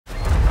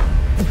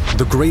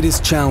The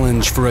greatest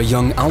challenge for a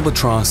young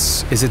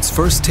albatross is its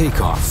first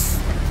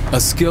takeoff, a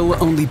skill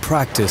only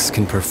practice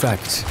can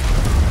perfect.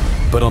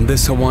 But on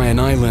this Hawaiian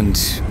island,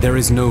 there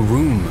is no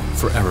room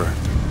for error.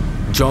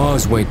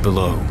 Jaws wait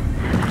below.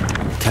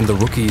 Can the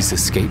rookies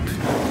escape?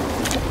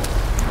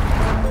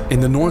 In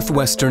the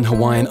northwestern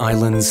Hawaiian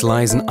Islands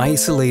lies an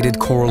isolated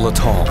coral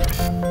atoll,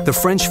 the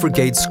French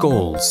frigate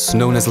scolds,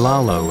 known as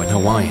Lalo in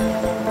Hawaiian.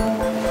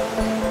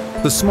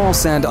 The small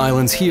sand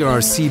islands here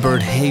are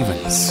seabird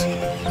havens.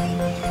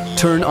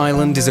 Tern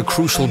Island is a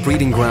crucial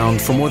breeding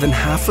ground for more than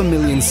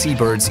 500,000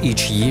 seabirds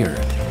each year.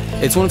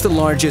 It's one of the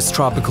largest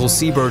tropical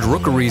seabird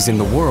rookeries in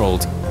the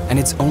world, and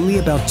it's only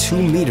about 2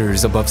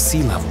 meters above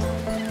sea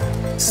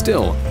level.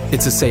 Still,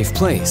 it's a safe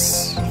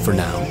place, for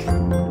now.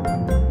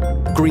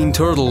 Green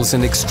turtles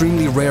and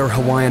extremely rare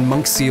Hawaiian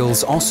monk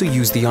seals also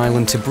use the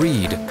island to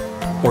breed,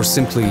 or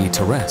simply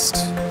to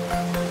rest.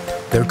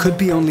 There could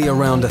be only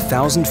around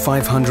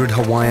 1,500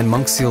 Hawaiian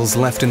monk seals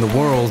left in the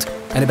world,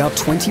 and about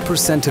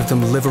 20% of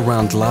them live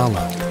around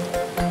Lalo.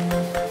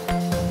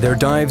 Their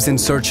dives in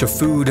search of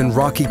food in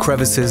rocky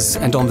crevices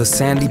and on the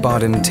sandy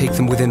bottom take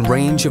them within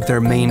range of their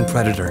main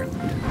predator,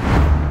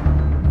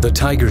 the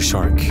tiger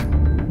shark.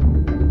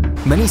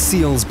 Many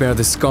seals bear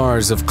the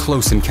scars of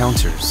close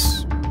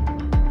encounters.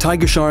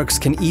 Tiger sharks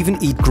can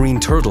even eat green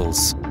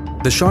turtles.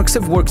 The sharks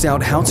have worked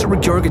out how to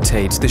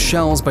regurgitate the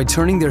shells by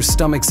turning their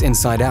stomachs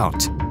inside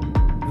out.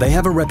 They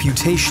have a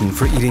reputation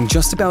for eating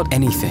just about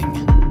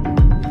anything.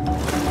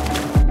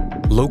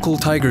 Local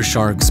tiger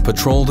sharks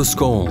patrol the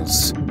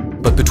shoals,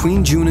 but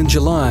between June and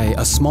July,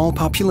 a small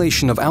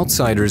population of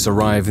outsiders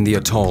arrive in the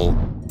atoll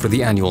for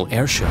the annual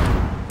air show.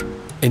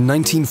 In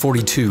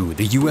 1942,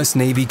 the US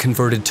Navy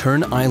converted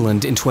Tern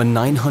Island into a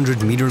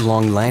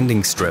 900-meter-long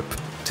landing strip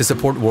to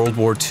support World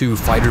War II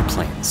fighter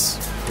planes.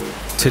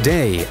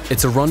 Today,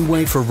 it's a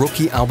runway for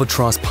rookie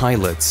Albatross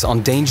pilots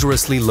on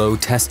dangerously low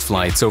test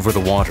flights over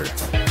the water.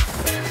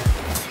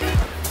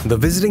 The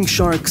visiting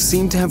sharks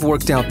seem to have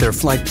worked out their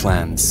flight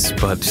plans,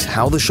 but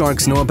how the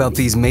sharks know about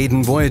these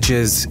maiden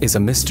voyages is a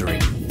mystery.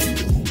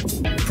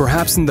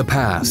 Perhaps in the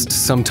past,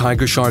 some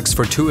tiger sharks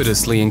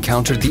fortuitously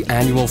encountered the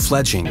annual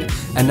fledgling,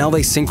 and now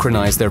they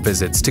synchronize their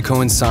visits to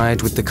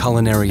coincide with the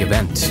culinary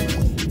event.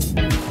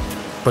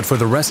 But for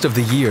the rest of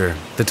the year,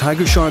 the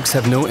tiger sharks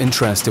have no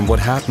interest in what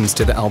happens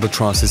to the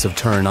albatrosses of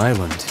Tern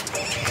Island.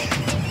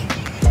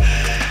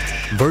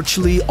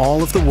 Virtually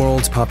all of the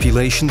world's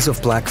populations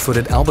of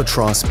black-footed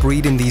albatross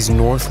breed in these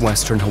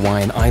northwestern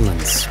Hawaiian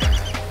islands.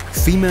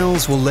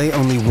 Females will lay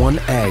only 1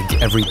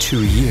 egg every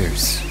 2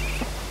 years.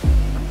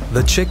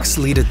 The chicks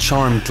lead a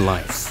charmed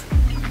life.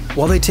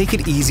 While they take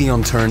it easy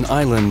on Tern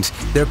Island,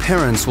 their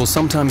parents will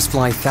sometimes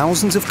fly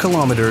thousands of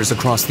kilometers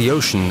across the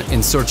ocean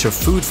in search of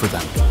food for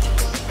them.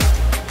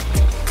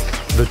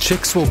 The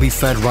chicks will be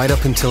fed right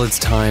up until it's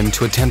time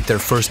to attempt their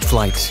first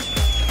flight.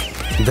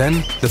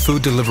 Then, the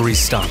food deliveries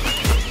stop.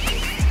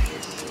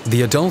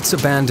 The adults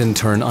abandon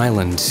Tern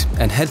Island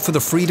and head for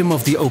the freedom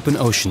of the open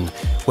ocean,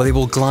 where they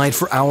will glide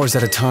for hours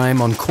at a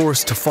time on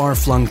course to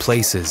far-flung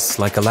places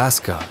like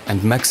Alaska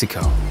and Mexico.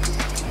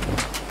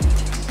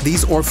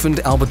 These orphaned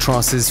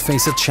albatrosses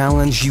face a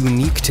challenge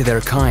unique to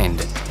their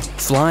kind.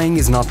 Flying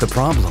is not the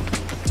problem,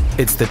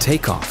 it's the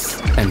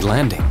takeoff and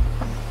landing.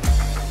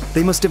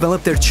 They must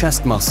develop their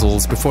chest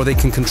muscles before they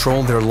can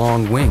control their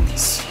long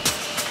wings.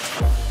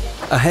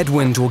 A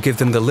headwind will give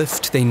them the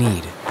lift they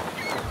need.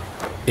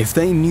 If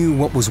they knew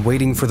what was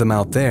waiting for them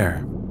out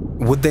there,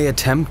 would they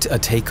attempt a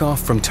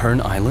takeoff from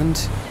Tern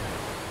Island?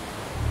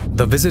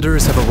 The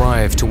visitors have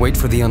arrived to wait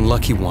for the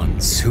unlucky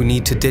ones who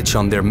need to ditch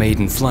on their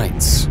maiden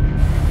flights.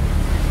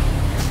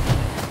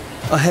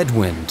 A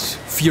headwind,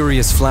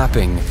 furious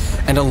flapping,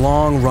 and a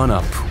long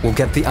run-up will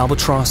get the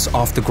albatross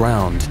off the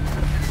ground.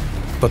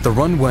 But the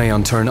runway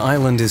on Tern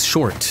Island is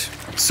short,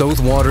 so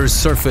the water's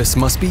surface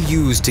must be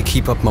used to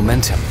keep up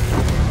momentum.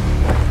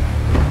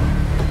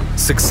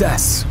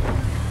 Success!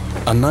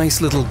 A nice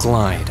little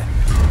glide,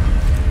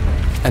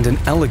 and an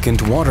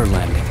elegant water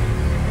landing.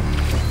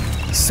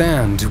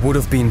 Sand would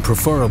have been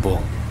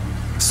preferable.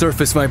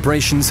 Surface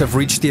vibrations have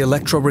reached the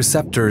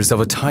electroreceptors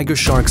of a tiger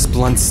shark's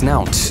blunt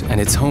snout, and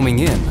it's homing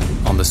in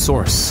on the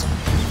source.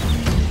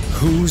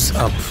 Who's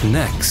up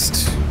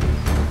next?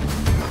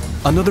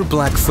 Another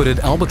black-footed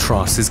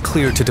albatross is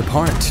clear to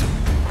depart.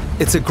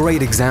 It's a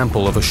great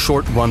example of a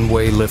short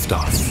runway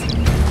liftoff.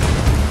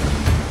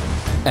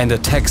 And a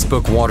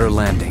textbook water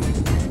landing.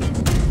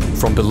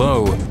 From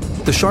below,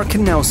 the shark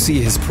can now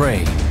see his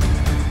prey,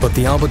 but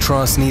the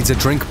albatross needs a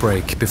drink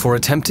break before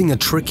attempting a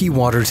tricky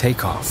water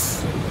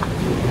takeoff.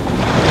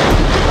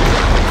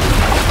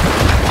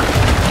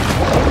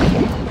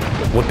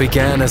 What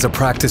began as a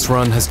practice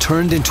run has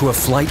turned into a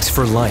flight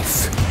for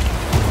life.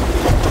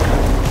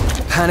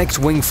 Panicked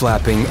wing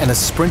flapping and a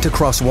sprint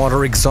across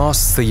water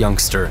exhausts the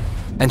youngster,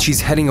 and she's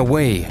heading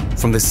away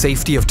from the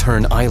safety of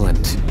Tern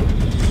Island.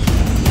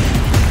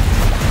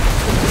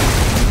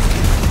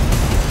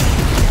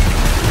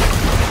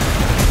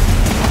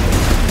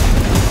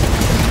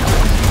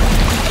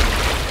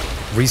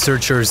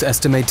 Researchers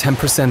estimate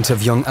 10%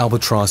 of young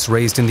albatross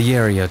raised in the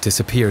area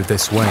disappear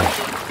this way.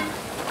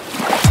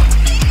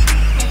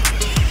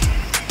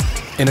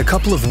 In a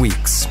couple of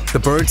weeks, the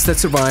birds that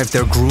survived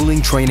their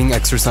grueling training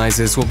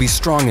exercises will be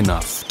strong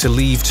enough to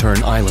leave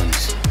Tern Island.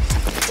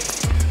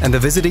 And the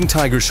visiting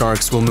tiger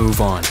sharks will move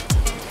on.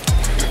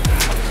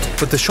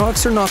 But the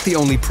sharks are not the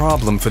only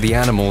problem for the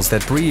animals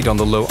that breed on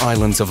the low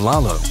islands of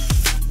Lalo.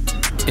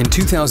 In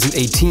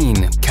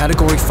 2018,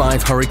 Category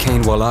 5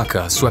 Hurricane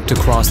Walaka swept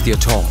across the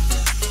atoll.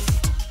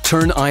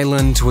 Tern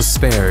Island was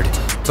spared,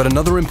 but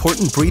another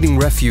important breeding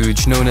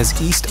refuge known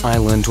as East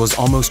Island was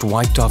almost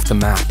wiped off the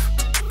map.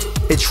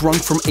 It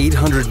shrunk from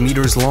 800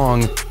 meters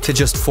long to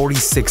just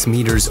 46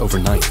 meters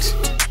overnight.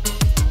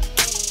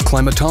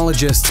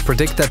 Climatologists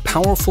predict that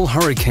powerful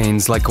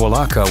hurricanes like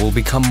Walaka will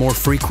become more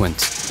frequent.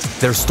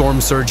 Their storm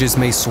surges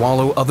may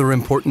swallow other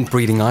important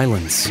breeding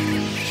islands.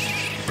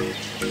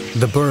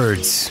 The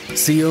birds,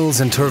 seals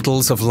and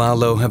turtles of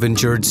Lalo have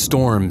endured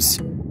storms,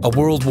 a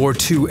World War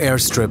II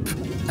airstrip,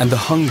 and the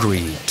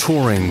hungry,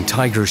 touring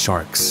tiger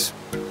sharks.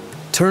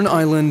 Tern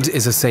Island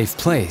is a safe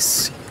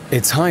place.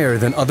 It's higher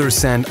than other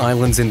sand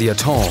islands in the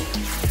atoll.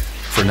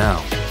 For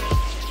now.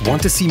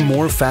 Want to see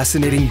more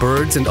fascinating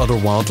birds and other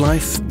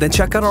wildlife? Then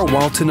check out our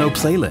Wild to Know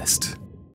playlist.